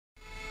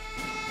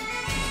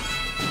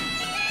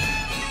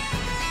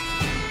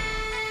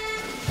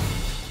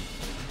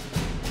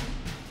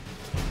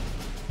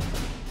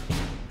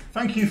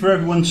thank you for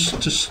everyone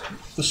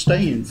for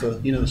staying for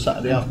the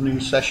Saturday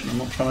afternoon session. I'm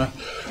not trying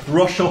to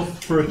rush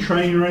off for a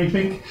train or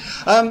anything.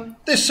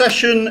 This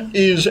session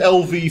is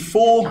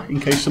LV4, in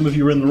case some of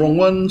you are in the wrong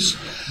ones.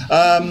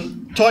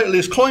 Title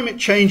is Climate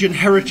Change and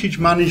Heritage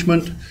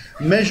Management,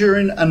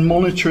 Measuring and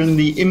Monitoring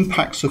the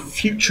Impacts of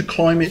Future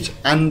Climate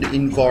and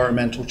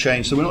Environmental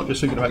Change. So we're not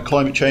just thinking about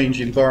climate change,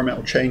 the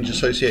environmental change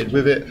associated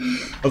with it,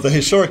 of the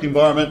historic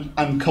environment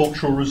and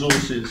cultural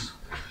resources.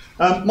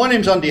 My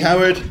name's Andy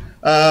Howard,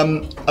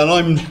 and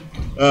I'm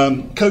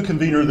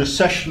co-convener of this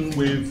session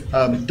with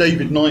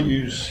David Knight,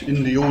 who's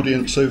in the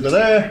audience over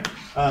there,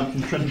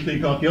 from Trent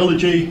Peak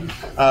Archaeology,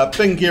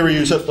 Ben Geary,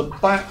 who's at the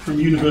back from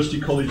University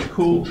College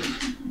Cork,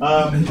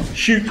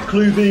 Sjoerd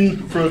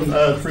Kloeving from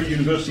Free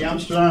University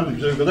Amsterdam,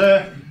 who's over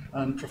there,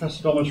 and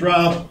Professor Thomas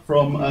Rauw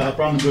from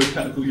Brandenburg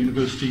Technical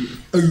University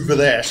over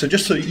there. So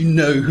just so you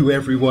know who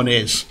everyone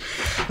is.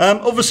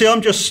 Obviously,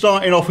 I'm just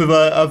starting off with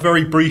a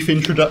very brief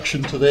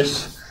introduction to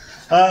this.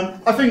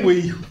 I think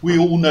we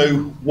all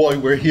know why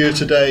we're here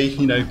today,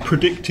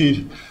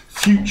 predicted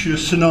future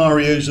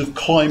scenarios of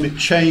climate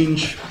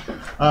change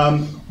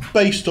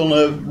based on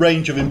a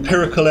range of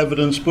empirical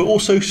evidence, but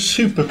also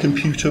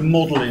supercomputer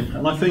modelling.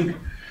 And I think,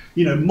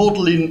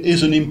 modelling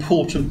is an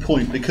important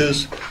point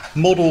because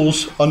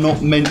models are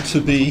not meant to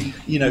be,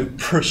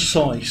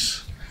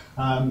 precise.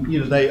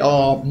 They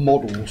are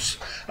models.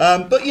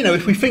 But,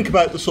 if we think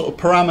about the sort of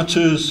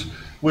parameters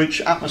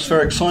which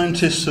atmospheric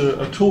scientists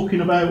are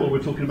talking about, or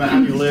we're talking about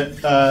annual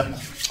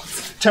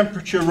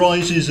temperature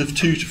rises of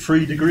 2 to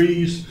 3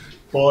 degrees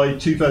by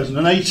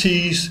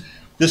 2080s.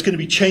 There's going to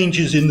be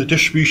changes in the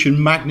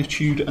distribution,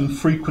 magnitude and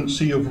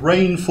frequency of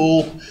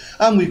rainfall,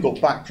 and we've got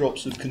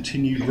backdrops of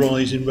continued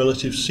rise in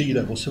relative sea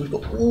level. So we've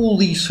got all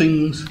these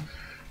things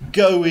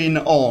going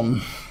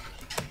on.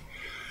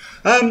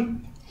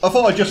 I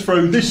thought I'd just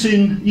throw this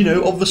in.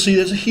 Obviously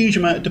there's a huge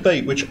amount of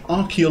debate which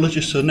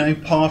archaeologists are now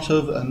part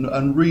of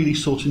and really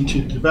starting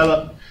to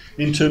develop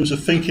in terms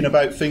of thinking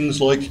about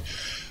things like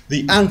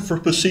the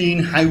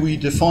Anthropocene, how we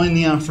define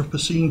the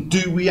Anthropocene.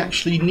 Do we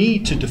actually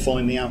need to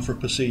define the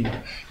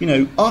Anthropocene?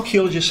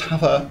 Archaeologists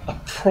have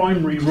a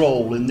primary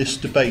role in this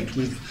debate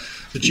with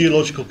the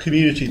geological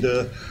community.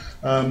 The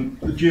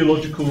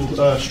Geological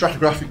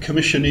Stratigraphic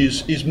Commission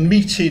is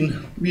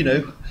meeting,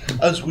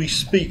 as we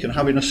speak, and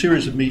having a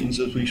series of meetings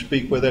as we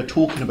speak where they're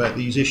talking about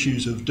these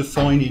issues of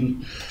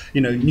defining,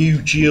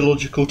 new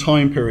geological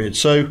time periods.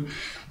 So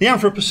the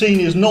Anthropocene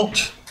is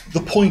not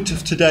the point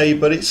of today,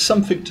 but it's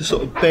something to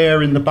sort of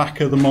bear in the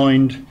back of the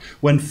mind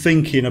when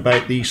thinking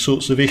about these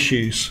sorts of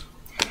issues.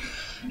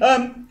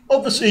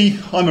 Obviously,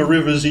 I'm a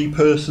riversy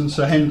person,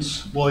 so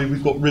hence why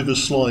we've got river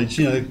slides.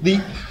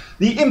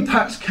 The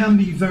impacts can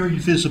be very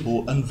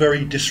visible and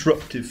very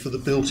disruptive for the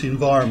built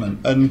environment.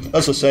 And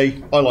as I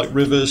say, I like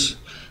rivers.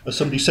 As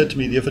somebody said to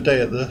me the other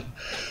day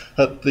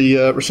at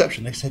the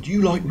reception, they said,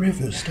 "You like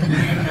rivers, don't you?"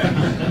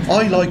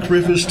 "I like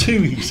rivers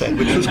too," he said,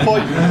 which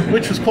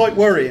was quite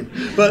worrying.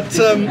 But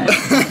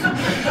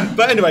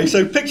but anyway,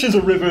 so pictures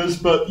of rivers,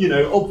 but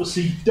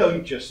obviously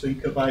don't just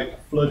think about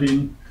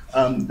flooding.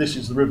 This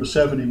is the River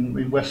Severn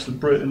in Western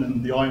Britain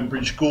and the Iron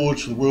Bridge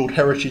Gorge, the World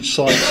Heritage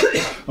Site,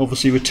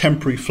 obviously with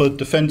temporary flood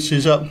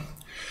defences up.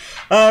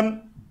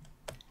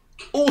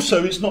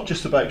 Also, it's not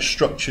just about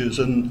structures,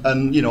 and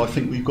I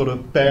think we've got to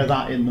bear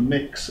that in the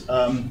mix.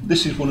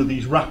 This is one of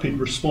these rapid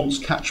response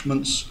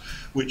catchments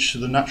which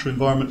the Natural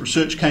Environment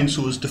Research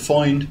Council has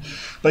defined.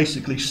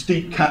 Basically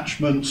steep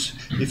catchments.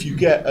 If you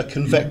get a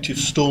convective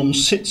storm,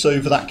 sits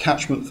over that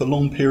catchment for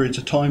long periods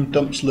of time,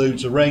 dumps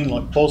loads of rain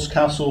like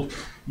Boscastle,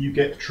 you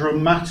get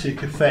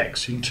dramatic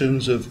effects in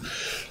terms of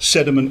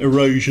sediment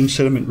erosion,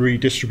 sediment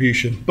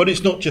redistribution. But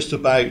it's not just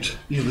about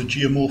the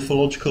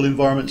geomorphological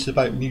environment, it's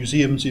about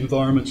museums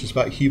environments, it's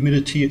about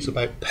humidity, it's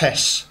about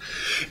pests.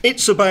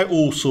 It's about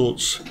all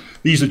sorts.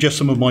 These are just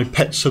some of my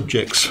pet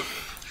subjects.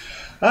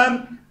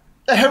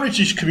 The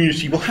heritage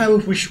community, well, how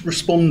have we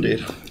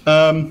responded?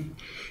 In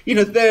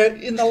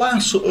the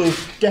last sort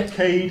of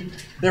decade,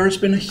 there has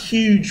been a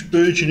huge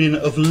burgeoning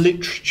of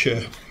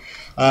literature,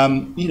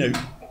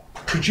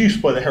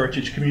 produced by the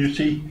heritage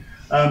community,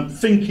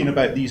 thinking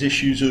about these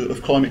issues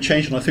of climate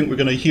change, and I think we're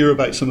going to hear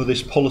about some of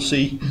this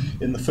policy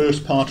in the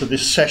first part of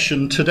this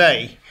session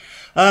today.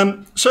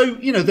 So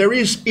there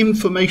is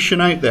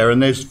information out there,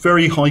 and there's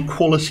very high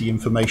quality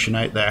information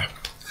out there.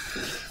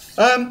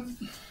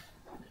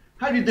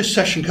 How did this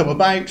session come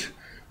about?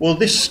 Well,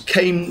 this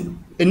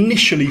came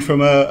initially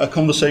from a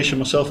conversation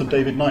myself and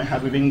David Knight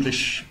had with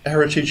English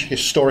Heritage,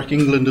 Historic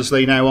England as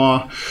they now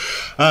are,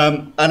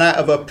 and out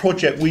of a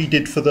project we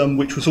did for them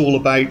which was all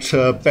about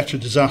better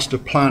disaster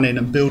planning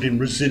and building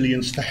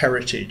resilience to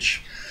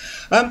heritage.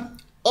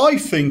 I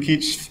think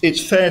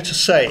it's fair to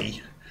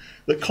say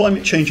that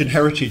climate change and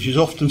heritage is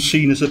often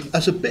seen as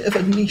a bit of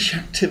a niche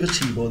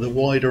activity by the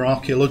wider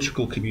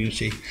archaeological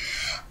community,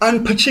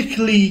 and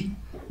particularly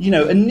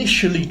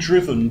initially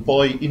driven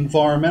by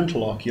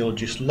environmental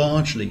archaeologists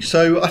largely.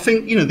 So I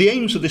think, the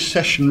aims of this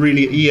session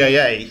really at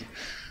EAA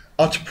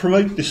are to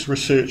promote this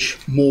research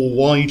more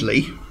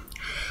widely,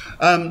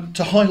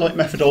 to highlight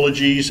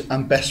methodologies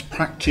and best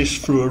practice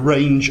through a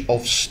range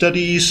of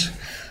studies,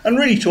 and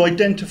really to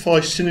identify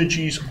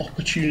synergies,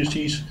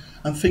 opportunities,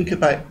 and think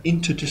about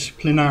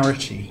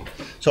interdisciplinarity.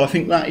 So I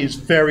think that is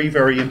very,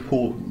 very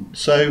important.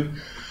 So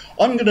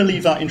I'm going to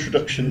leave that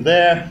introduction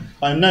there.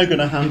 I'm now going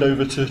to hand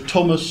over to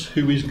Thomas,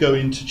 who is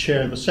going to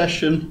chair the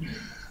session.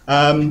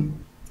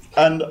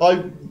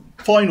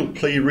 Final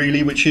plea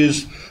really, which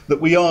is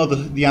that we are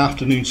the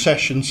afternoon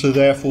session, so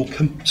therefore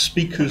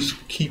speakers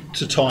keep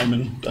to time,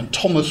 and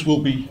Thomas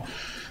will be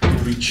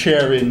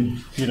chairing,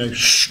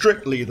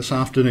 strictly this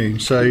afternoon.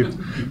 So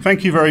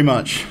thank you very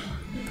much.